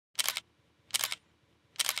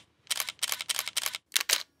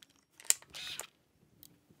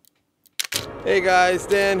Hey guys,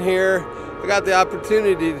 Dan here. I got the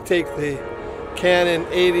opportunity to take the Canon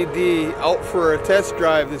 80D out for a test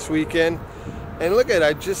drive this weekend. And look at it,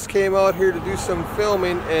 I just came out here to do some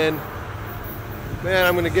filming, and man,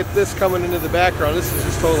 I'm going to get this coming into the background. This is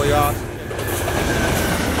just totally awesome.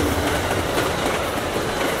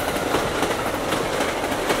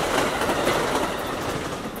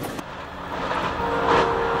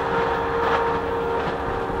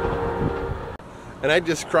 And I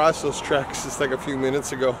just crossed those tracks just like a few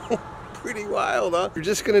minutes ago. Pretty wild, huh? We're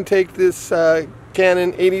just gonna take this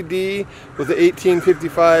Canon 80D with the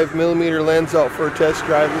 18-55mm lens out for a test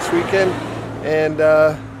drive this weekend and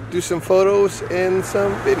do some photos and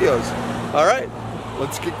some videos. All right,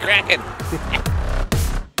 let's get cracking.